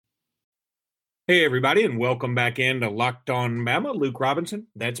Hey, everybody, and welcome back into Locked On Bama. Luke Robinson,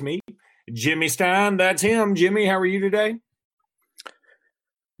 that's me. Jimmy Stein, that's him. Jimmy, how are you today?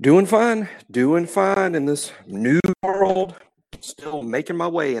 Doing fine in this new world. Still making my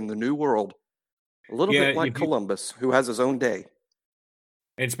way in the new world. A little bit like Columbus, who has his own day.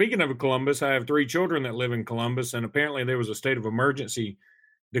 And speaking of Columbus, I have 3 children that live in Columbus, and apparently there was a state of emergency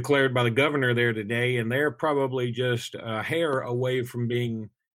declared by the governor there today, and they're probably just a hair away from being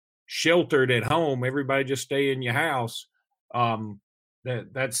sheltered at home. Everybody just stay in your house.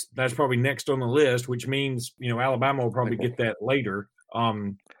 That's probably next on the list, which means Alabama will probably get that later.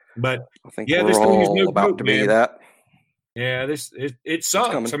 But I think yeah, we're this thing is all no about joke, to be man. that. Yeah, it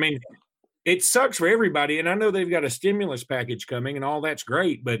sucks. I mean, it sucks for everybody, and I know they've got a stimulus package coming, and all that's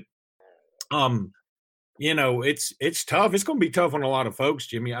great, but it's tough. It's going to be tough on a lot of folks,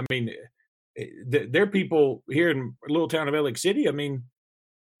 Jimmy. I mean, there are people here in a little town of Alex City. I mean,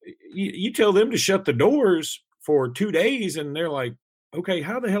 you tell them to shut the doors for 2 days, and they're like, "Okay,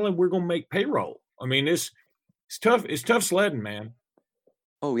 how the hell are we going to make payroll?" I mean, it's tough. It's tough sledding, man.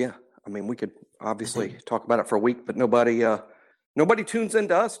 Oh yeah, I mean, we could obviously talk about it for a week, but nobody tunes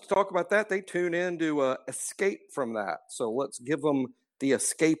into us to talk about that. They tune in to escape from that. So let's give them the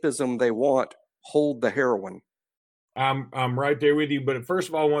escapism they want. Hold the heroin. I'm right there with you. But first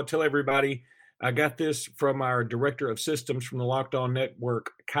of all, I want to tell everybody I got this from our director of systems from the Locked On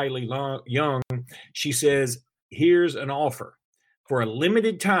Network, Kylie Young. She says, "Here's an offer for a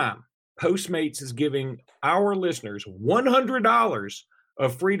limited time. Postmates is giving our listeners $100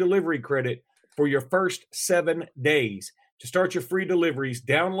 of free delivery credit for your first 7 days. To start your free deliveries,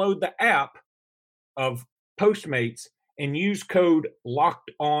 download the app of Postmates and use code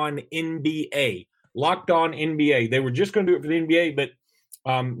LOCKEDONNBA. Locked On NBA. They were just going to do it for the NBA, but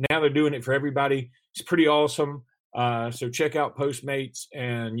now they're doing it for everybody. It's pretty awesome. So check out Postmates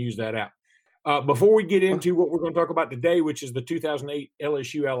and use that app. Before we get into what we're going to talk about today, which is the 2008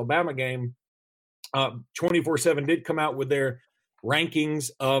 LSU-Alabama game, 24/7 did come out with their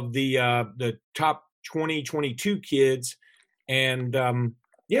rankings of the top 2022 kids. And,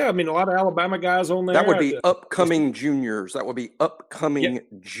 yeah, I mean, a lot of Alabama guys on there. That would be upcoming juniors. That would be upcoming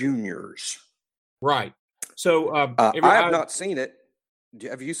juniors. Right. So I have not seen it.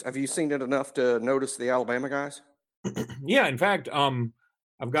 Have you seen it enough to notice the Alabama guys? Yeah, in fact, I've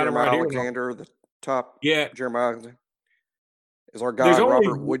got him right Alexander, here. The top. Yeah, Jeremiah Alexander. Is our guy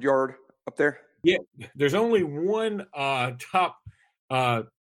Robert Woodyard up there? Yeah, there's only one top.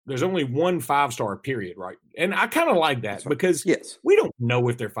 There's only one 5-star period, right? And I kind of like that because we don't know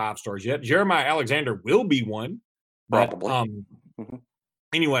if they're 5 stars yet. Jeremiah Alexander will be one, but, probably.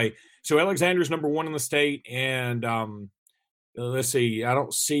 Anyway, so Alexander's number 1 in the state, and let's see. I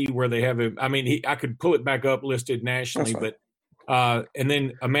don't see where they have him. I mean, I could pull it back up listed nationally, but and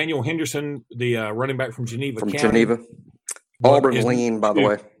then Emmanuel Henderson, the running back from Geneva County. Auburn lean, by the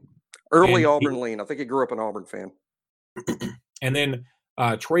way. Early Auburn lean. I think he grew up an Auburn fan. And then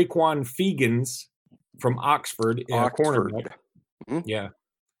Traquan Fegans from Oxford. Cornerback. Yeah.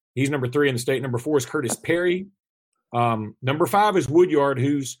 He's number 3 in the state. Number 4 is Curtis Perry. Number 5 is Woodyard,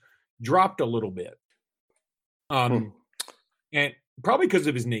 who's dropped a little bit. And probably because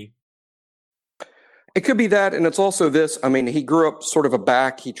of his knee. It could be that, and it's also this. I mean, he grew up sort of a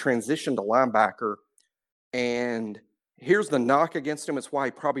back. He transitioned to linebacker. And here's the knock against him. It's why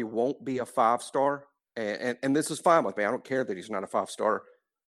he probably won't be a 5-star. And this is fine with me. I don't care that he's not a 5-star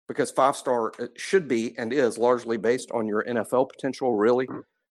because 5-star should be and is largely based on your NFL potential, really.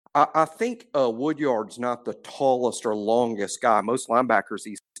 I think Woodyard's not the tallest or longest guy. Most linebackers,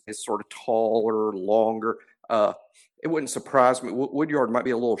 he's sort of taller, longer. It wouldn't surprise me. Woodyard might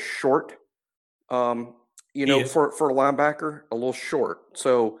be a little short, for a linebacker, a little short.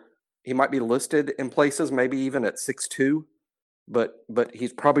 So he might be listed in places, maybe even at 6'2", but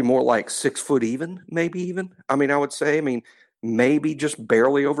he's probably more like 6 foot even, maybe even. I mean, I would say, maybe just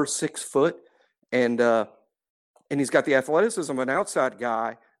barely over 6 foot. And he's got the athleticism of an outside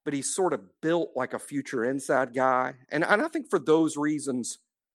guy, but he's sort of built like a future inside guy. And I think for those reasons,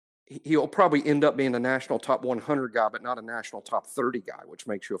 he'll probably end up being a national top 100 guy, but not a national top 30 guy, which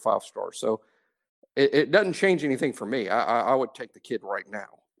makes you a 5-star. So it doesn't change anything for me. I would take the kid right now,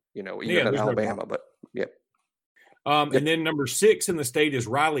 even at Alabama, but yeah. And then number 6 in the state is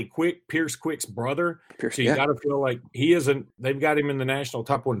Riley Quick, Pierce Quick's brother. So you got to feel like he isn't. They've got him in the national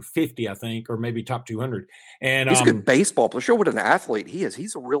top 150, I think, or maybe top 200. And he's a good baseball player. Show what an athlete he is.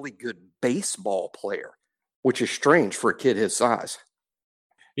 He's a really good baseball player, which is strange for a kid his size.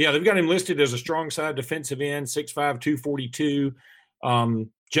 Yeah, they've got him listed as a strong side defensive end, 6'5", 242.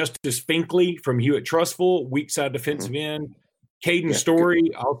 Justice Finkley from Hewitt Trustful, weak side defensive end. Caden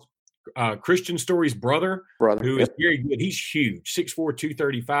Story, Christian Story's brother, who is Yep. very good. He's huge, 6'4",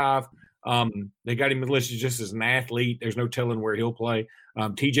 235. They got him listed just as an athlete. There's no telling where he'll play.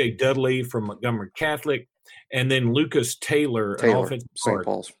 TJ Dudley from Montgomery Catholic, and then Lucas Taylor, an offensive St. guard.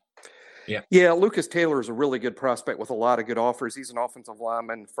 Paul's. Yeah, Lucas Taylor is a really good prospect with a lot of good offers. He's an offensive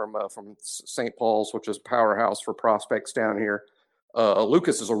lineman from St. Paul's, which is a powerhouse for prospects down here.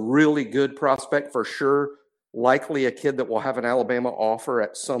 Lucas is a really good prospect for sure. Likely a kid that will have an Alabama offer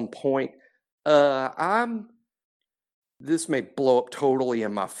at some point. This may blow up totally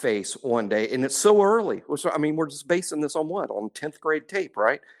in my face one day, and it's so early. So, I mean, we're just basing this on what? On 10th grade tape,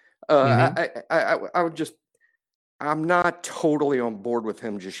 right? I'm not totally on board with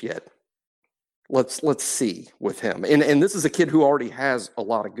him just yet. Let's see with him. And this is a kid who already has a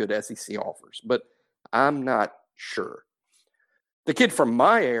lot of good SEC offers, but I'm not sure. The kid from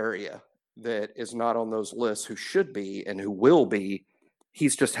my area that is not on those lists, who should be and who will be,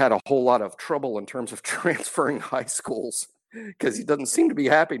 he's just had a whole lot of trouble in terms of transferring high schools because he doesn't seem to be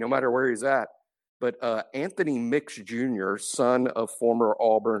happy no matter where he's at. But Anthony Mix Jr., son of former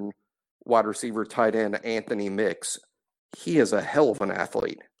Auburn wide receiver tight end Anthony Mix, he is a hell of an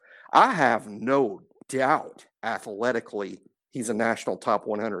athlete. I have no doubt athletically he's a national top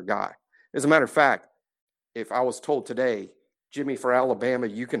 100 guy. As a matter of fact, if I was told today, Jimmy, for Alabama,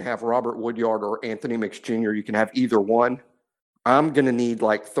 you can have Robert Woodyard or Anthony Mix Jr., you can have either one, I'm going to need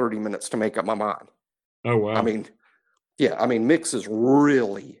like 30 minutes to make up my mind. Oh, wow. I mean, Mix is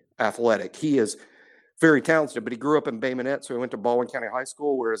really athletic. He is very talented, but he grew up in Bay Minette, so he went to Baldwin County High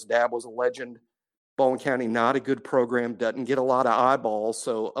School, where his dad was a legend. Baldwin County, not a good program, doesn't get a lot of eyeballs.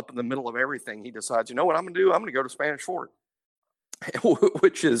 So up in the middle of everything, he decides, you know what I'm going to do? I'm going to go to Spanish Fort,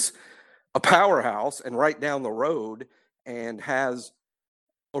 which is a powerhouse and right down the road, and has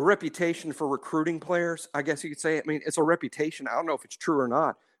a reputation for recruiting players, I guess you could say. I mean, it's a reputation. I don't know if it's true or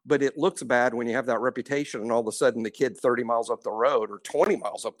not, but it looks bad when you have that reputation and all of a sudden the kid 30 miles up the road or 20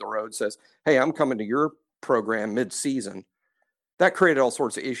 miles up the road says, hey, I'm coming to your program mid-season. That created all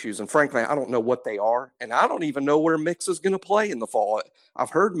sorts of issues. And frankly, I don't know what they are. And I don't even know where Mix is going to play in the fall.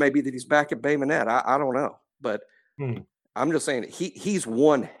 I've heard maybe that he's back at Bay Minette. I don't know. But I'm just saying he's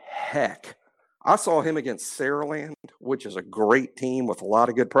one heck. I saw him against Saraland, which is a great team with a lot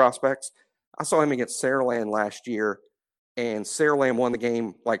of good prospects. I saw him against Saraland last year, and Saraland won the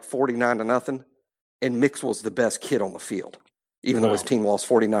game like 49-0, and Mix was the best kid on the field, even though his team lost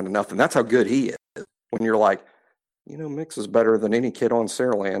 49-0. That's how good he is. When you're like, you know, Mix is better than any kid on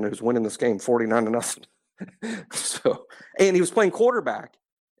Saraland who's winning this game 49-0. So, and he was playing quarterback,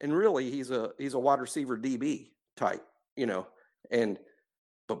 and really he's a wide receiver DB type, you know.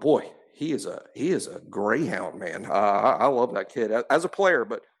 But boy, he is a greyhound, man. I love that kid as a player,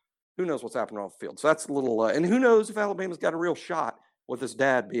 but who knows what's happening off the field. So that's a little, and who knows if Alabama's got a real shot with his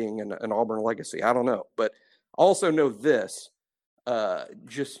dad being an Auburn legacy. I don't know, but also know this,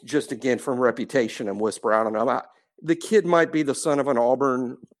 just again from reputation and whisper. I don't know. The kid might be the son of an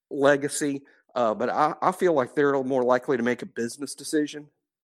Auburn legacy, but I feel like they're more likely to make a business decision.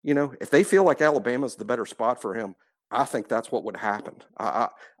 You know, if they feel like Alabama's the better spot for him, I think that's what would happen. I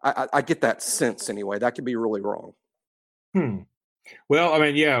get that sense anyway. That could be really wrong. Well, I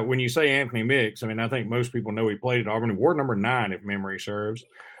mean, yeah, when you say Anthony Mix, I mean, I think most people know he played at Auburn. He wore number 9, if memory serves.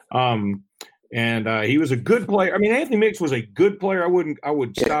 And he was a good player. I mean, Anthony Mix was a good player. I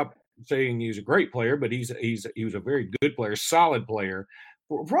would stop saying he was a great player, but he was a very good player, solid player.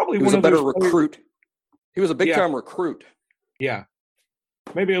 Probably he was one a better of those recruit. He was a big time recruit. Yeah.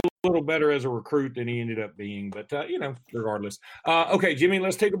 Maybe a little better as a recruit than he ended up being, but you know, regardless. Okay, Jimmy,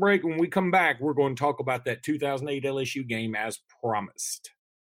 let's take a break. When we come back, we're going to talk about that 2008 LSU game as promised.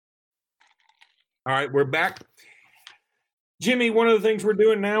 All right, we're back. Jimmy, one of the things we're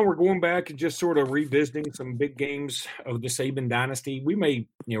doing now, we're going back and just sort of revisiting some big games of the Saban dynasty. We may,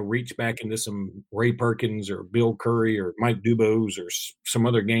 reach back into some Ray Perkins or Bill Curry or Mike Dubose or some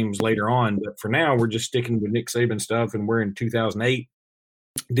other games later on. But for now, we're just sticking with Nick Saban stuff, and we're in 2008.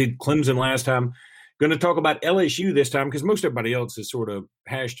 Did Clemson last time. Going to talk about LSU this time because most everybody else has sort of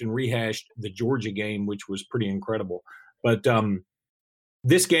hashed and rehashed the Georgia game, which was pretty incredible. But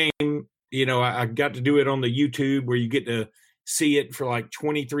this game, I got to do it on the YouTube where you get to see it for like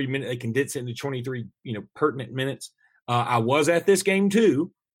 23 minutes. They condense it into 23, pertinent minutes. I was at this game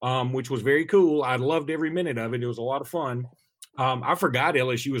too, which was very cool. I loved every minute of it. It was a lot of fun. I forgot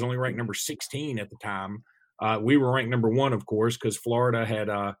LSU was only ranked number 16 at the time. We were ranked number 1, of course, because Florida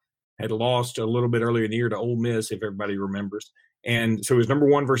had lost a little bit earlier in the year to Ole Miss, if everybody remembers. And so it was number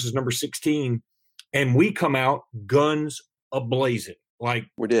 1 versus number 16. And we come out guns a-blazing. Like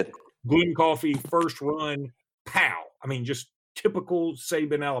we did. Glenn Coffee, first run, pow. I mean, just typical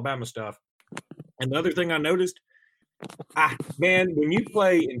Saban Alabama stuff. And the other thing I noticed, man, when you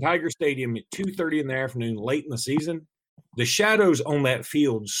play in Tiger Stadium at 2:30 in the afternoon late in the season, the shadows on that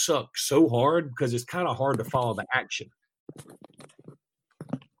field suck so hard because it's kind of hard to follow the action.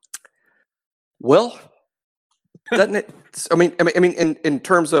 Well, doesn't it? I mean, in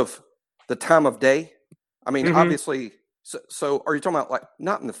terms of the time of day, I mean, obviously. So, are you talking about like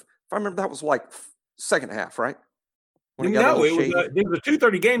not in the? If I remember, that was like second half, right? No, it was a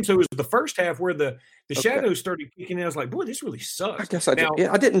 2:30 game, so it was the first half where the shadows started kicking in. I was like, boy, this really sucks. I guess I did.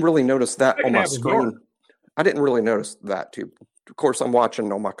 Yeah, I didn't really notice that on my screen. I didn't really notice that too. Of course, I'm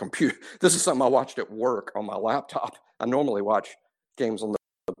watching on my computer. This is something I watched at work on my laptop. I normally watch games on the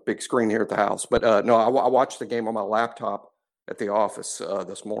big screen here at the house, but no, I watched the game on my laptop at the office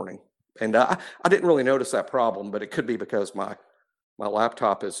this morning, and I didn't really notice that problem. But it could be because my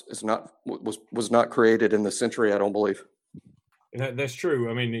laptop was not created in this century, I don't believe. That's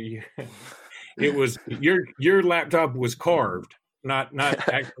true. I mean, it was your laptop was carved, not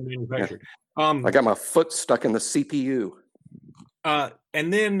actually manufactured. I got my foot stuck in the CPU.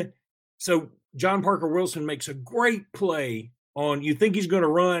 And then, so John Parker Wilson makes a great play on, you think he's going to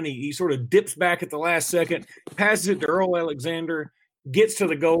run. He sort of dips back at the last second, passes it to Earl Alexander, gets to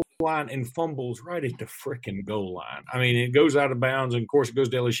the goal line and fumbles right at the freaking goal line. I mean, it goes out of bounds, and of course it goes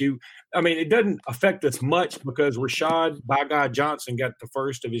to LSU. I mean, it doesn't affect us much because Rashad "By God" Johnson got the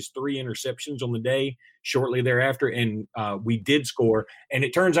first of his 3 interceptions on the day shortly thereafter, and we did score. And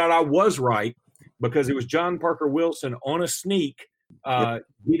it turns out I was right because it was John Parker Wilson on a sneak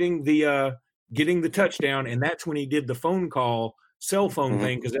getting the touchdown, and that's when he did the cell phone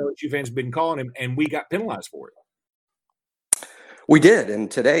thing, because LSU fans have been calling him, and we got penalized for it. We did, and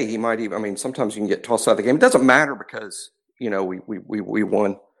today he might even. I mean, sometimes you can get tossed out of the game. It doesn't matter because we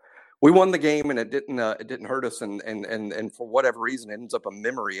won. We won the game, and it didn't hurt us. And for whatever reason, it ends up a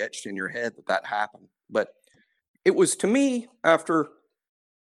memory etched in your head that happened. But it was to me,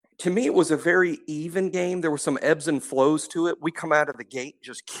 it was a very even game. There were some ebbs and flows to it. We come out of the gate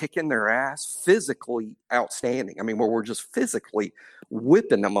just kicking their ass, physically outstanding. I mean, where we're just physically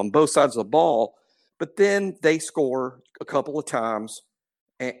whipping them on both sides of the ball. But then they score a couple of times,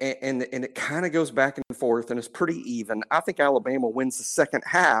 and it kind of goes back and forth, and it's pretty even. I think Alabama wins the second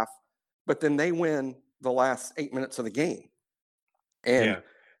half, but then they win the last 8 minutes of the game. And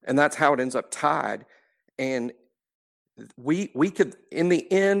that's how it ends up tied. And we could, in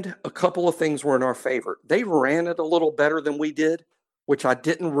the end, a couple of things were in our favor. They ran it a little better than we did, which I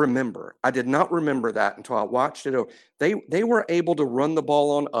didn't remember. I did not remember that until I watched it. They were able to run the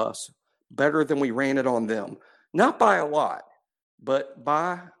ball on us better than we ran it on them. Not by a lot, but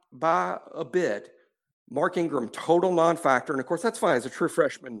by a bit. Mark Ingram, total non-factor. And, of course, that's fine as a true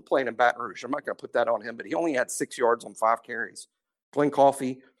freshman playing in Baton Rouge. I'm not going to put that on him, but he only had 6 yards on 5 carries. Glenn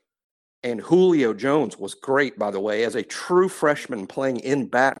Coffey and Julio Jones was great, by the way, as a true freshman playing in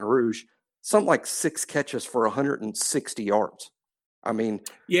Baton Rouge. Something like 6 catches for 160 yards. I mean,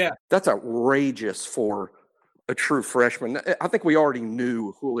 that's outrageous for a true freshman. I think we already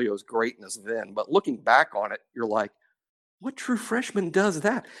knew Julio's greatness then, but looking back on it, you're like, what true freshman does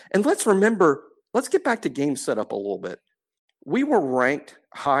that? And let's get back to game setup a little bit. We were ranked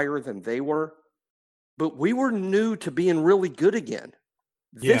higher than they were, but we were new to being really good again.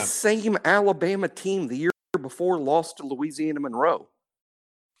 This same Alabama team the year before lost to Louisiana Monroe.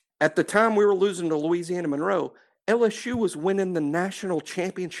 At the time we were losing to Louisiana Monroe, LSU was winning the national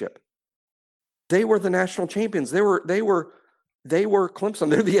championship. They were the national champions. They were Clemson.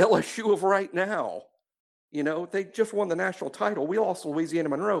 They're the LSU of right now. They just won the national title. We lost to Louisiana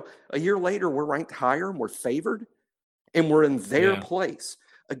Monroe. A year later, we're ranked higher and we're favored, and we're in their place.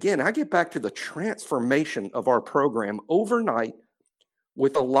 Again, I get back to the transformation of our program overnight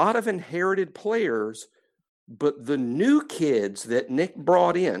with a lot of inherited players, but the new kids that Nick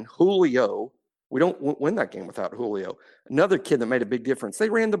brought in, Julio, we don't win that game without Julio. Another kid that made a big difference. They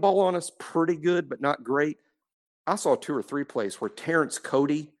ran the ball on us pretty good, but not great. I saw 2 or 3 plays where Terrence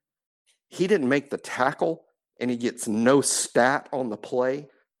Cody, he didn't make the tackle, and he gets no stat on the play,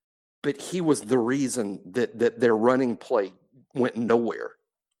 but he was the reason that their running play went nowhere.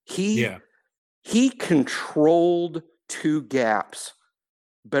 He controlled 2 gaps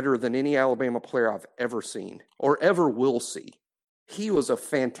better than any Alabama player I've ever seen or ever will see. He was a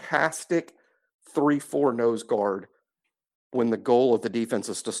fantastic 3-4 nose guard when the goal of the defense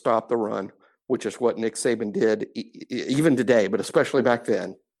is to stop the run, which is what Nick Saban did even today, but especially back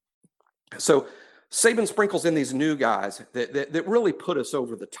then. So Saban sprinkles in these new guys that really put us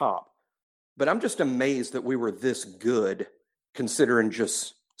over the top. But I'm just amazed that we were this good considering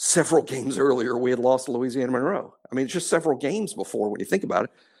just several games earlier, we had lost to Louisiana Monroe. I mean, it's just several games before when you think about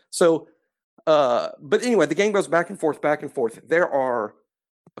it. So, but anyway, the game goes back and forth, back and forth. There are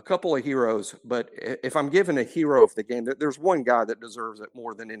a couple of heroes, but if I'm given a hero of the game, there's one guy that deserves it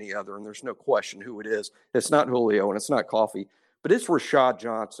more than any other, and there's no question who it is. It's not Julio and it's not Coffee, but it's Rashad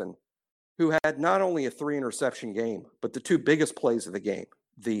Johnson, who had not only a 3-interception game, but the two biggest plays of the game.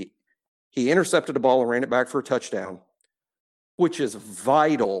 He intercepted a ball and ran it back for a touchdown, which is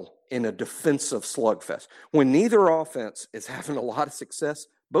vital in a defensive slugfest. When neither offense is having a lot of success,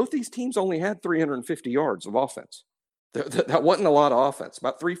 both these teams only had 350 yards of offense. That wasn't a lot of offense,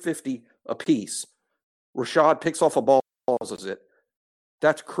 about 350 apiece. Rashad picks off a ball, pauses it.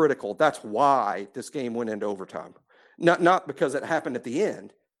 That's critical. That's why this game went into overtime. Not because it happened at the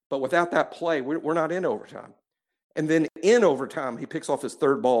end, but without that play, we're not in overtime. And then in overtime, he picks off his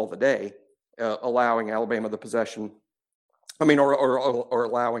third ball of the day, allowing Alabama the possession. I mean, or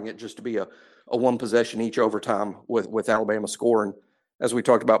allowing it just to be a one possession each overtime with Alabama scoring, as we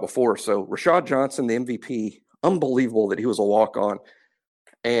talked about before. So Rashad Johnson, the MVP, unbelievable that he was a walk-on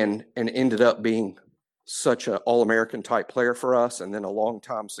and ended up being such an All-American type player for us, and then a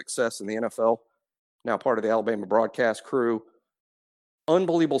long-time success in the NFL, now part of the Alabama broadcast crew.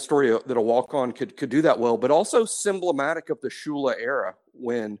 Unbelievable story that a walk-on could do that well, but also symptomatic of the Shula era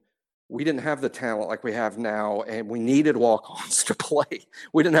when we didn't have the talent like we have now, and we needed walk-ons to play.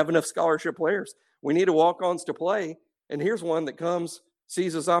 We didn't have enough scholarship players. We needed walk-ons to play, and here's one that comes,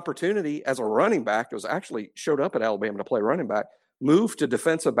 sees his opportunity as a running back. It was actually showed up at Alabama to play running back, moved to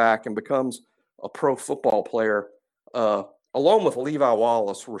defensive back, and becomes a pro football player. Along with Levi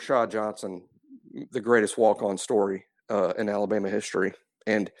Wallace, Rashad Johnson, the greatest walk-on story in Alabama history.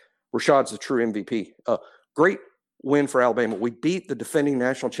 And Rashad's a true MVP. Great win for Alabama. We beat the defending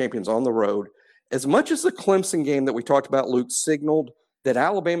national champions on the road. As much as the Clemson game that we talked about, Luke, signaled that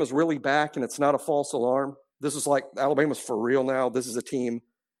Alabama's really back and it's not a false alarm. This is like Alabama's for real now. This is a team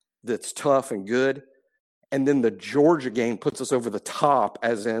that's tough and good. And then the Georgia game puts us over the top,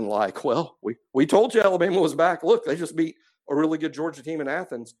 as in like, well, we told you Alabama was back. Look, they just beat a really good Georgia team in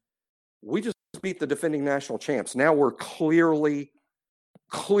Athens. We just beat the defending national champs. Now we're clearly,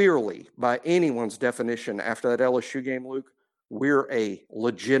 by anyone's definition, after that LSU game, Luke, we're a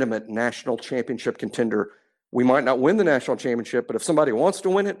legitimate national championship contender. We might not win the national championship, but if somebody wants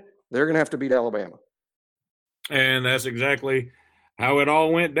to win it, they're going to have to beat Alabama. And that's exactly how it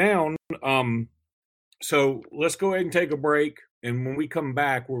all went down. So let's go ahead and take a break. And when we come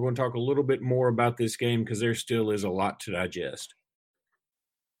back, we're going to talk a little bit more about this game because there still is a lot to digest.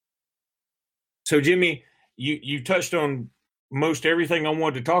 So, Jimmy, you touched on most everything I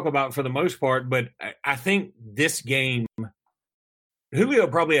wanted to talk about for the most part, but I think this game, Julio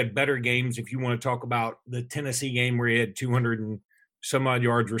probably had better games if you want to talk about the Tennessee game where he had 200 and some odd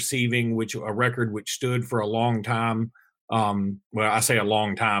yards receiving, which a record which stood for a long time. Well, I say a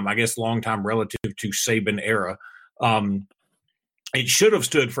long time, I guess long time relative to Saban era. It should have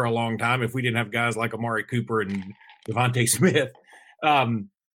stood for a long time if we didn't have guys like Amari Cooper and Devontae Smith.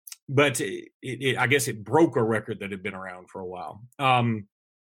 But I guess it broke a record that had been around for a while. And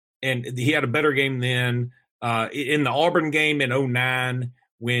he had a better game then. In the Auburn game in 2009,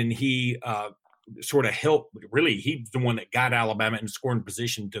 when he sort of helped, really, he's the one that got Alabama in scoring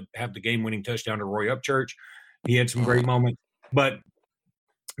position to have the game-winning touchdown to Roy Upchurch. He had some great moments. But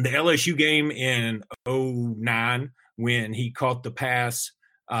the LSU game in 2009, when he caught the pass,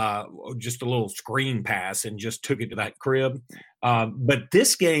 just a little screen pass and just took it to that crib. But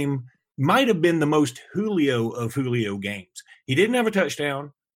this game might have been the most Julio of Julio games. He didn't have a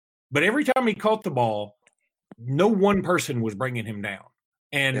touchdown, but every time he caught the ball, no one person was bringing him down.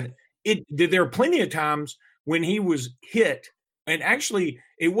 And there are plenty of times when he was hit, and actually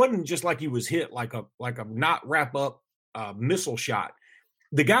it wasn't just like he was hit like a not wrap up missile shot.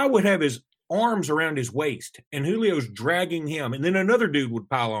 The guy would have his arms around his waist, and Julio's dragging him, and then another dude would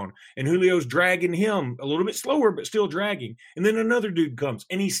pile on, and Julio's dragging him a little bit slower, but still dragging, and then another dude comes,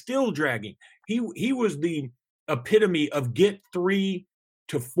 and he's still dragging. He was the epitome of get 3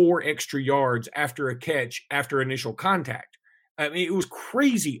 to 4 extra yards after a catch after initial contact. I mean, it was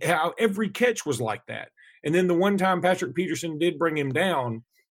crazy how every catch was like that. And then the one time Patrick Peterson did bring him down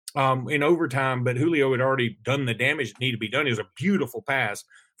in overtime, but Julio had already done the damage that needed to be done. It was a beautiful pass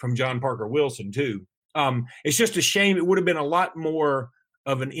from John Parker Wilson, too. It's just a shame. It would have been a lot more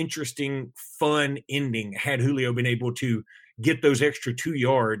of an interesting, fun ending had Julio been able to get those extra 2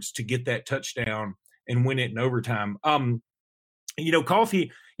 yards to get that touchdown and win it in overtime.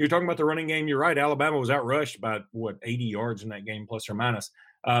 Coffee, you're talking about the running game. You're right. Alabama was outrushed by, 80 yards in that game, plus or minus.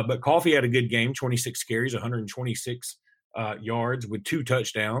 But Coffee had a good game, 26 carries, 126 yards with 2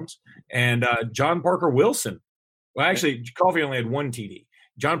 touchdowns. And John Parker Wilson, well, actually, Coffee only had 1 TD.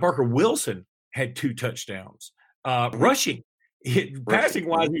 John Parker Wilson had 2 touchdowns. Rushing, passing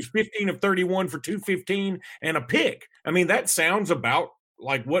wise, he was 15 of 31 for 215 and a pick. I mean, that sounds about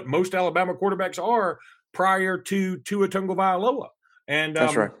like what most Alabama quarterbacks are prior to Tua Tagovailoa. And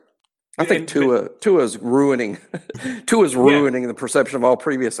that's right. I think Tua's ruining the perception of all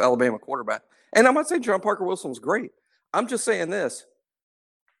previous Alabama quarterbacks. And I'm not saying John Parker Wilson was great. I'm just saying this: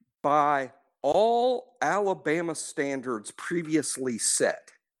 by all Alabama standards previously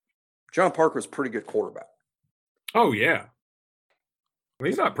set, John Parker's a pretty good quarterback. Oh yeah, I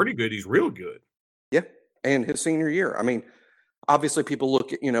mean, he's not pretty good; he's real good. Yeah, and his senior year. I mean, obviously, people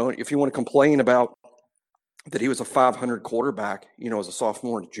look at if you want to complain about that he was a 500 quarterback, as a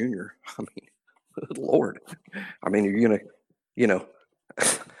sophomore and junior. I mean, good Lord. I mean, you're gonna,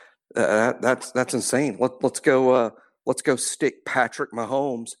 that's insane. Let's go stick Patrick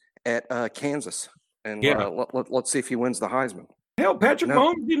Mahomes at Kansas, and let's see if he wins the Heisman. Hell, Patrick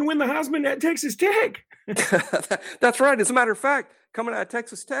Mahomes didn't win the Heisman at Texas Tech. That's right. As a matter of fact, coming out of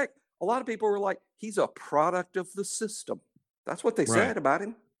Texas Tech, a lot of people were like, he's a product of the system. That's what they said about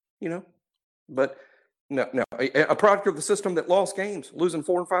him, But no, a product of the system that lost games, losing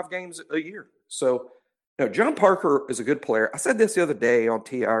 4 and 5 games a year. So, John Parker is a good player. I said this the other day on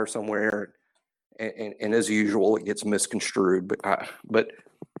TI or somewhere, and as usual, it gets misconstrued. But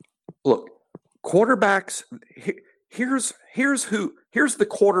look, quarterbacks. Here's the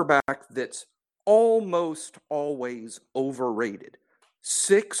quarterback that's almost always overrated.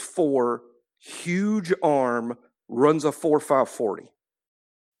 6'4", huge arm, runs a 4.5 40.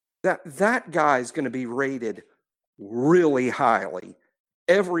 That guy's going to be rated really highly.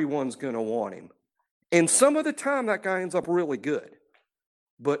 Everyone's going to want him. And some of the time, that guy ends up really good.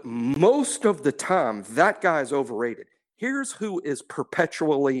 But most of the time, that guy's overrated. Here's who is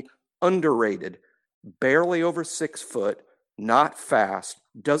perpetually underrated. Barely over 6 foot, not fast,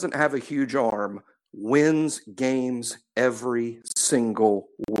 doesn't have a huge arm, wins games every single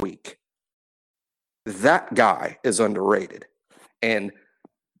week. That guy is underrated. And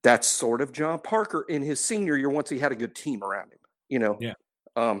that's sort of John Parker in his senior year once he had a good team around him, Yeah.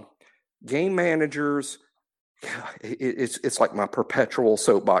 Game managers, it's like my perpetual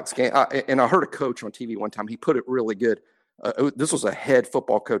soapbox game. And I heard a coach on TV one time. He put it really good. This was a head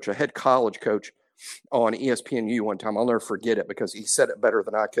football coach, a head college coach on ESPNU one time. I'll never forget it because he said it better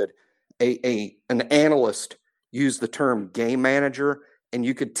than I could. An analyst used the term game manager, and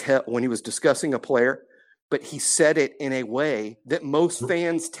you could tell when he was discussing a player, but he said it in a way that most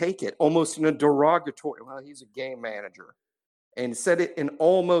fans take it almost in a derogatory. Well, he's a game manager, and said it in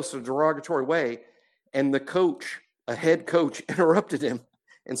almost a derogatory way. And the coach, a head coach, interrupted him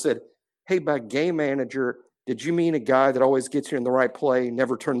and said, "Hey, by game manager, did you mean a guy that always gets you in the right play,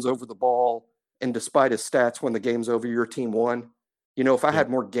 never turns over the ball, and despite his stats, when the game's over, your team won? If I had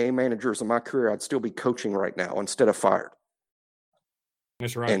more game managers in my career, I'd still be coaching right now instead of fired."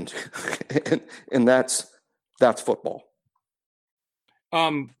 That's right. And that's football.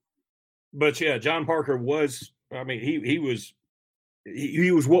 But yeah, John Parker was. I mean, he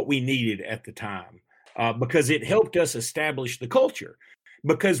was what we needed at the time because it helped us establish the culture.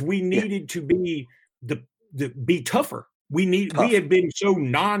 Because we needed to be be tougher. We had been so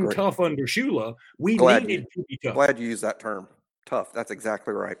non-tough under Shula. We needed to be tough. Glad you used that term, tough. That's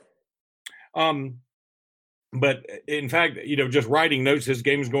exactly right. But in fact, just writing notes as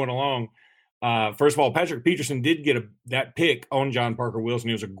game's going along. First of all, Patrick Peterson did get that pick on John Parker Wilson.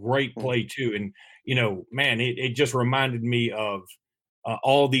 It was a great play too, and man, it just reminded me of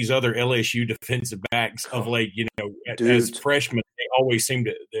all these other LSU defensive backs of late. As freshmen, they always seem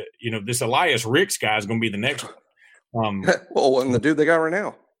to. This Elias Ricks guy is going to be the next one. Well, and the dude they got right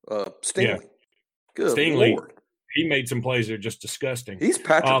now, Stingley. Yeah. Good Stingley, Lord. He made some plays that are just disgusting. He's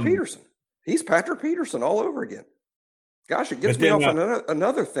Patrick Peterson. He's Patrick Peterson all over again. Gosh, it gets me off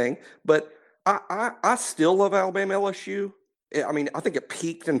another thing, but I still love Alabama LSU. I mean, I think it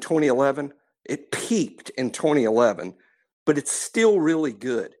peaked in 2011. But it's still really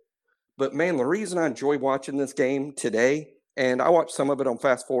good. But man, the reason I enjoy watching this game today, and I watched some of it on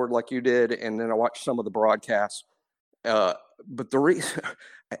Fast Forward like you did, and then I watched some of the broadcasts. But the reason,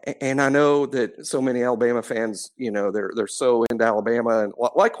 and I know that so many Alabama fans, they're so into Alabama and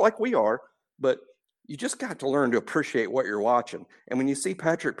like we are, but you just got to learn to appreciate what you're watching. And when you see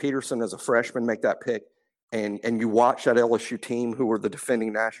Patrick Peterson as a freshman make that pick, and you watch that LSU team who were the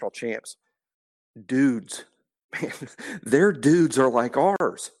defending national champs, dudes, man, their dudes are like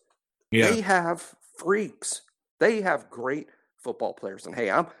ours. Yeah. They have freaks. They have great football players. And hey,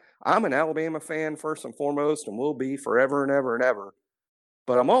 I'm an Alabama fan first and foremost, and will be forever and ever and ever.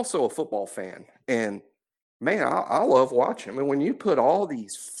 But I'm also a football fan, and man, I love watching. I mean, when you put all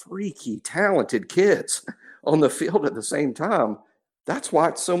these freaky, talented kids on the field at the same time, that's why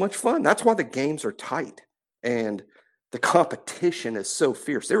it's so much fun. That's why the games are tight and the competition is so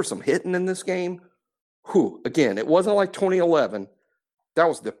fierce. There was some hitting in this game. Again, it wasn't like 2011. That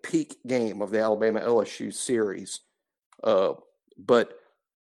was the peak game of the Alabama LSU series. But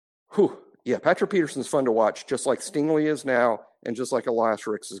Patrick Peterson's fun to watch, just like Stingley is now, and just like Elias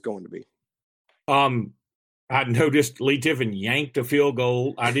Ricks is going to be. I noticed Lee Tiffin yanked a field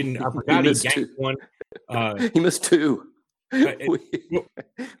goal. I forgot he yanked one. He missed two.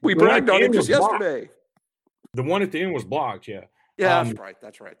 We bragged on him just yesterday. The one at the end was blocked, yeah. Yeah,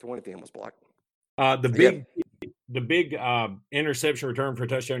 that's right. The one at the end was blocked. The big interception return for a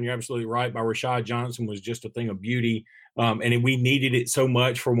touchdown, you're absolutely right, by Rashad Johnson was just a thing of beauty. And we needed it so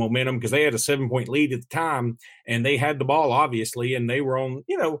much for momentum because they had a 7-point lead at the time, and they had the ball, obviously, and they were on,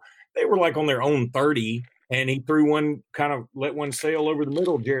 they were like on their own 30, and he threw one, kind of let one sail over the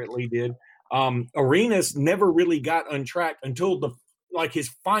middle, Jarrett Lee did. Arenas never really got untracked until his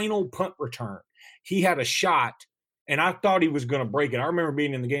final punt return. He had a shot, and I thought he was going to break it. I remember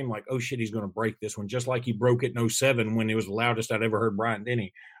being in the game like, oh, shit, he's going to break this one, just like he broke it in 2007 when it was the loudest I'd ever heard Bryant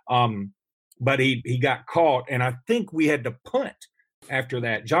Denny. But he got caught, and I think we had to punt after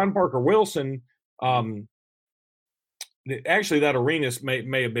that. John Parker Wilson, actually that Arenas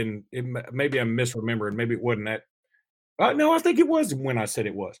may have been – maybe I'm misremembering. Maybe it wasn't that. No, I think it was when I said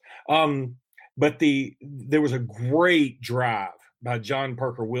it was. But there was a great drive by John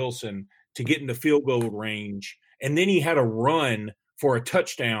Parker Wilson to get in the field goal range, and then he had a run for a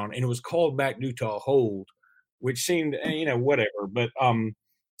touchdown, and it was called back due to a hold, which seemed, whatever. But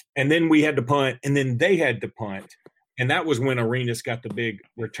and then we had to punt, and then they had to punt, and that was when Arenas got the big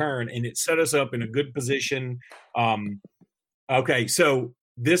return, and it set us up in a good position. Okay, so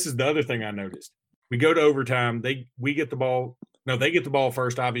this is the other thing I noticed. We go to overtime. We get the ball. No, they get the ball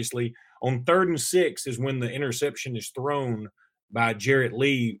first, obviously. On 3rd and 6 is when the interception is thrown by Jarrett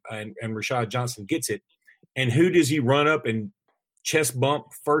Lee, and Rashad Johnson gets it. And who does he run up and chest bump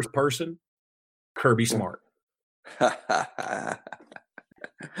first person? Kirby Smart.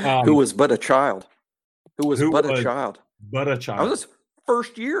 Who was but a child. But a child. I was his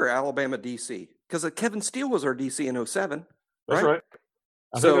first year Alabama DC because Kevin Steele was our DC in 2007. That's right.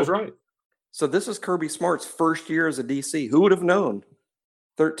 I think that's right. So this is Kirby Smart's first year as a DC. Who would have known?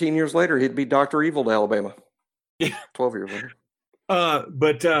 13 years later, he'd be Dr. Evil to Alabama. Yeah. 12 years later.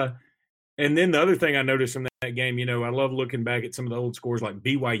 And then the other thing I noticed from that game, I love looking back at some of the old scores, like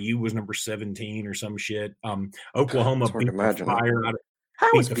BYU was number 17 or some shit. Oklahoma beat the fire out of. How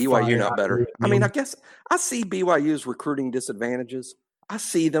is BYU not better? I mean, I guess I see BYU's recruiting disadvantages. I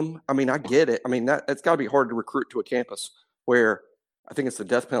see them. I mean, I get it. I mean, it's got to be hard to recruit to a campus where I think it's the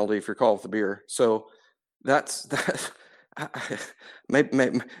death penalty if you're called with a beer. So that's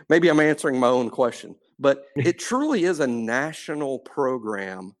maybe I'm answering my own question, but it truly is a national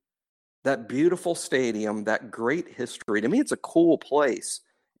program. That beautiful stadium, that great history. To me, it's a cool place.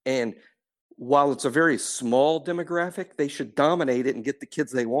 And while it's a very small demographic, they should dominate it and get the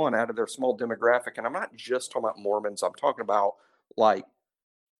kids they want out of their small demographic. And I'm not just talking about Mormons. I'm talking about white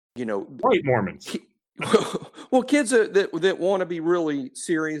Mormons. Well, kids that want to be really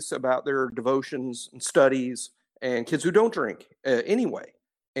serious about their devotions and studies, and kids who don't drink anyway,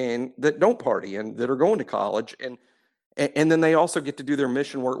 and that don't party, and that are going to college, and then they also get to do their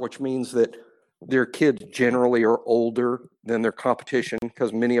mission work, which means that their kids generally are older than their competition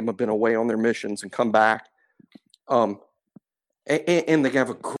because many of them have been away on their missions and come back. And they have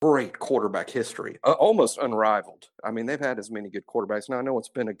a great quarterback history, almost unrivaled. I mean, they've had as many good quarterbacks. Now, I know it's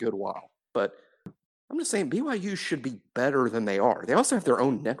been a good while, but I'm just saying BYU should be better than they are. They also have their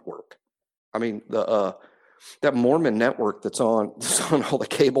own network. I mean, that Mormon network that's on all the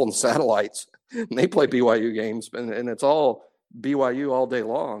cable and satellites, and they play BYU games, and it's all BYU all day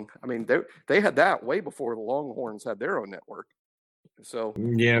long. I mean, they had that way before the Longhorns had their own network. So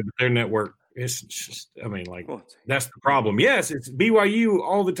yeah, but their network is just, I mean, like, that's the problem. Yes, it's BYU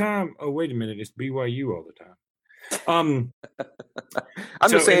all the time. Oh, wait a minute, it's BYU all the time.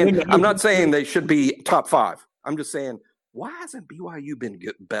 Just saying. I'm not saying they should be top 5. I'm just saying, why hasn't BYU been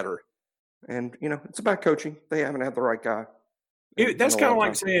better? And it's about coaching. They haven't had the right guy. That's kind of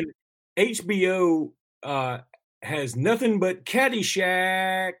like saying HBO has nothing but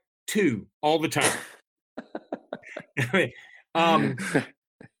Caddyshack 2 all the time.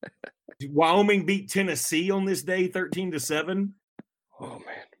 Wyoming beat Tennessee on this day, 13-7. Oh man!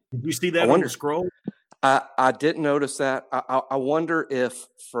 Did you see that on the scroll? I didn't notice that. I wonder it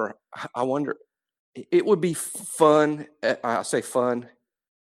would be fun. I say fun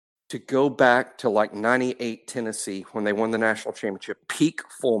to go back to like 98 Tennessee when they won the national championship. Peak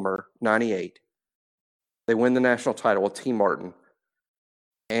Fulmer, 98. They win the national title with T. Martin.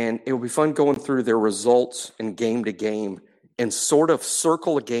 And it would be fun going through their results and game to game and sort of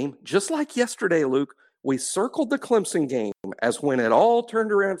circle a game. Just like yesterday, Luke, we circled the Clemson game as when it all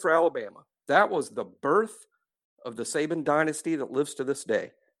turned around for Alabama. That was the birth of the Saban dynasty that lives to this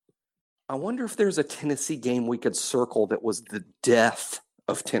day. I wonder if there's a Tennessee game we could circle that was the death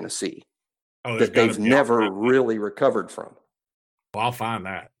of Tennessee that they've never really recovered from. Well, I'll find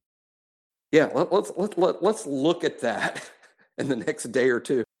that. Yeah, let's look at that in the next day or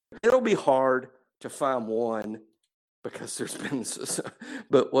two. It'll be hard to find one because there's been.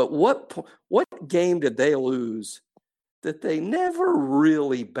 But what game did they lose that they never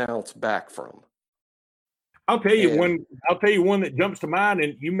really bounced back from? I'll tell you one that jumps to mind,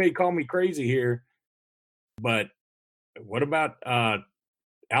 and you may call me crazy here, but what about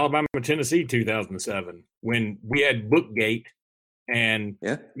Alabama, Tennessee, 2007, when we had Bookgate, and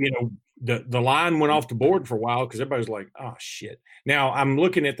the line went off the board for a while because everybody was like, "Oh shit!" Now I'm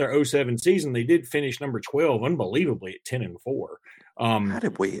looking at their 07 season; they did finish number 12, unbelievably at 10-4. How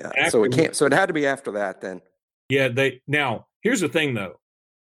did we? So it had to be after that then. Yeah. Now here's the thing though.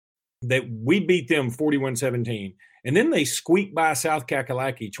 That we beat them 41-17, and then they squeaked by South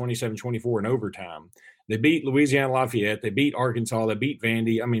Kakalaki 27-24 in overtime. They beat Louisiana Lafayette. They beat Arkansas. They beat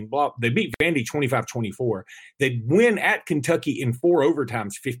Vandy. They beat Vandy 25-24. They win at Kentucky in 4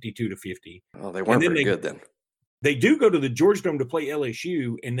 overtimes, 52-50. Oh, they weren't very good then. They do go to the Georgia Dome to play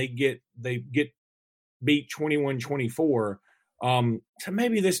LSU, and they get beat 21-24. So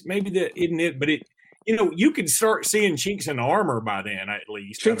maybe that isn't it, but it. You could start seeing chinks in the armor by then, at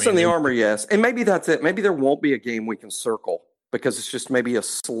least. Chinks in the armor, yes. And maybe that's it. Maybe there won't be a game we can circle because it's just maybe a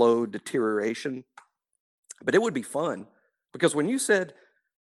slow deterioration. But it would be fun because when you said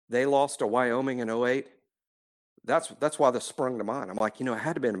they lost to Wyoming in 08, that's why this sprung to mind. I'm like, it had to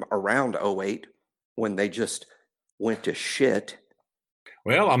have been around 08 when they just went to shit.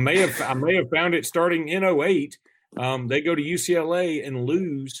 Well, I may have found it starting in 08. They go to UCLA and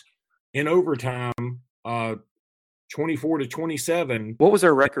lose in overtime, 24-27. What was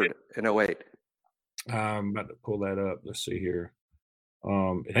their record in 08? I'm about to pull that up. Let's see here.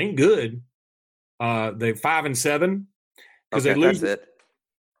 It ain't good. They're 5-7 because they lose it.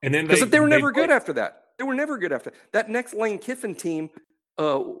 And then they were never good after that. They were never good after that. Next Lane Kiffin team,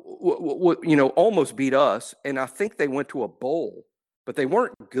 almost beat us, and I think they went to a bowl, but they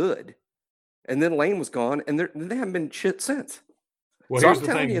weren't good. And then Lane was gone, and they haven't been shit since. Well, so I'm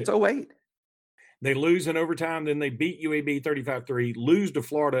telling you, it's 08. They lose in overtime, then they beat UAB 35-3, lose to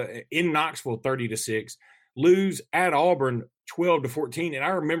Florida in Knoxville 30-6, lose at Auburn 12-14. And I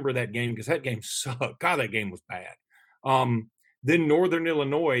remember that game because that game sucked. God, that game was bad. Then Northern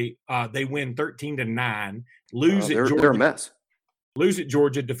Illinois, they win 13-9, lose at Georgia. They're a mess. Lose at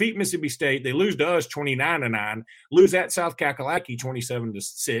Georgia, defeat Mississippi State. They lose to us 29-9, lose at South Kakalaki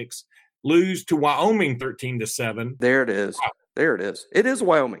 27-6, lose to Wyoming 13-7. There it is. Wow. There it is. It is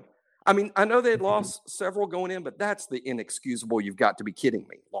Wyoming. I mean, I know they'd lost several going in, but that's the inexcusable, you've got to be kidding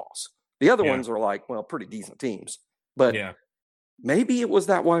me, loss. The other ones are like, pretty decent teams. But maybe it was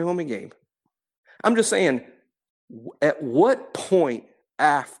that Wyoming game. I'm just saying, at what point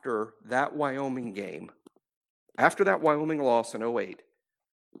after that Wyoming game, after that Wyoming loss in 08,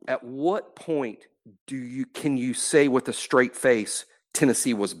 at what point can you say with a straight face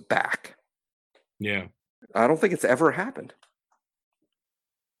Tennessee was back? Yeah. I don't think it's ever happened.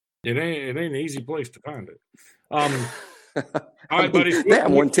 It ain't an easy place to find it. All right, buddy. They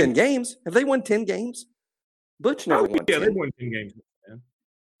haven't won 10 games. Have they won 10 games? Butch never won 10. Yeah, they've won 10 games. Man.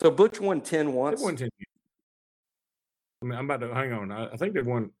 So Butch won 10 once? They've won 10 games. I'm about to hang on. I think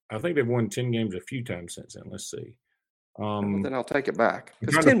they've won 10 games a few times since then. Let's see. Then I'll take it back.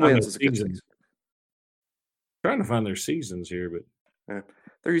 Because 10 wins is a good season. Trying to find their seasons here, but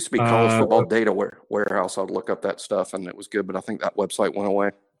there used to be college football data warehouse. I'd look up that stuff, and it was good, but I think that website went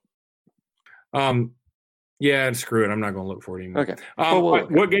away. Yeah, screw it. I'm not going to look for it anymore. Okay.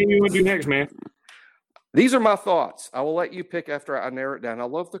 What game you want to do next, man? These are my thoughts. I will let you pick after I narrow it down. I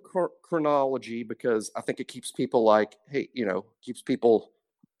love the chronology because I think it keeps people like, hey, keeps people,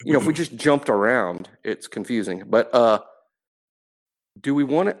 if we just jumped around, it's confusing. But do we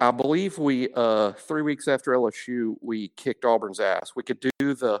want to? I believe we 3 weeks after LSU, we kicked Auburn's ass. We could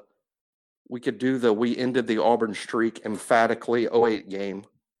do the we ended the Auburn streak emphatically 08 game.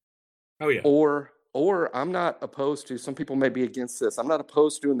 Oh yeah. Or I'm not opposed to. Some people may be against this. I'm not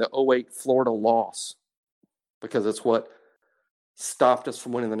opposed to doing the 08 Florida loss because it's what stopped us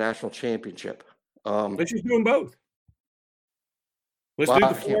from winning the national championship. Let's just do them both. Let's well, do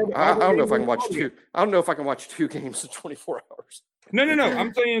I, the can't, Florida. I don't know if I can watch two. I don't know if I can watch 2 games in 24 hours. No.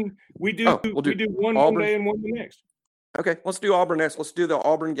 I'm saying we do. We'll do one Auburn. day and one the next. Okay, let's do Auburn next. Let's do the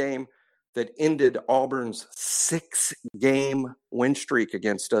Auburn game that ended Auburn's 6-game win streak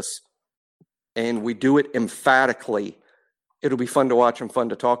against us, and we do it emphatically. It'll be fun to watch and fun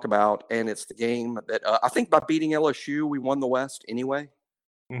to talk about, and it's the game that I think by beating LSU, we won the West anyway.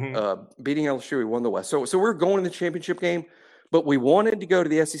 Mm-hmm. Beating LSU, we won the West. So we're going to the championship game, but we wanted to go to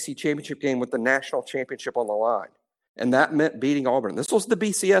the SEC championship game with the national championship on the line, and that meant beating Auburn. This was the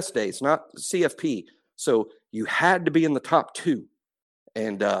BCS days, not CFP. So you had to be in the top 2,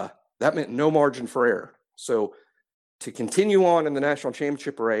 and that meant no margin for error. So to continue on in the national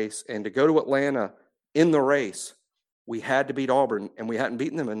championship race and to go to Atlanta in the race, we had to beat Auburn, and we hadn't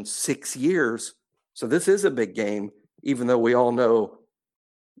beaten them in 6 years. So this is a big game, even though we all know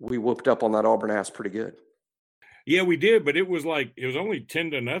we whooped up on that Auburn ass pretty good. Yeah, we did, but it was only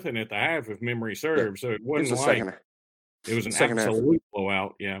 10-0 at the half, if memory serves. Yeah. So it wasn't it was an absolute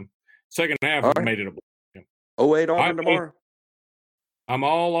blowout. Yeah. Second half made it a blowout. 08 Auburn tomorrow. I'm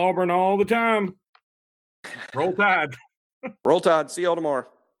all Auburn all the time. Roll Tide. Roll Tide. See y'all tomorrow.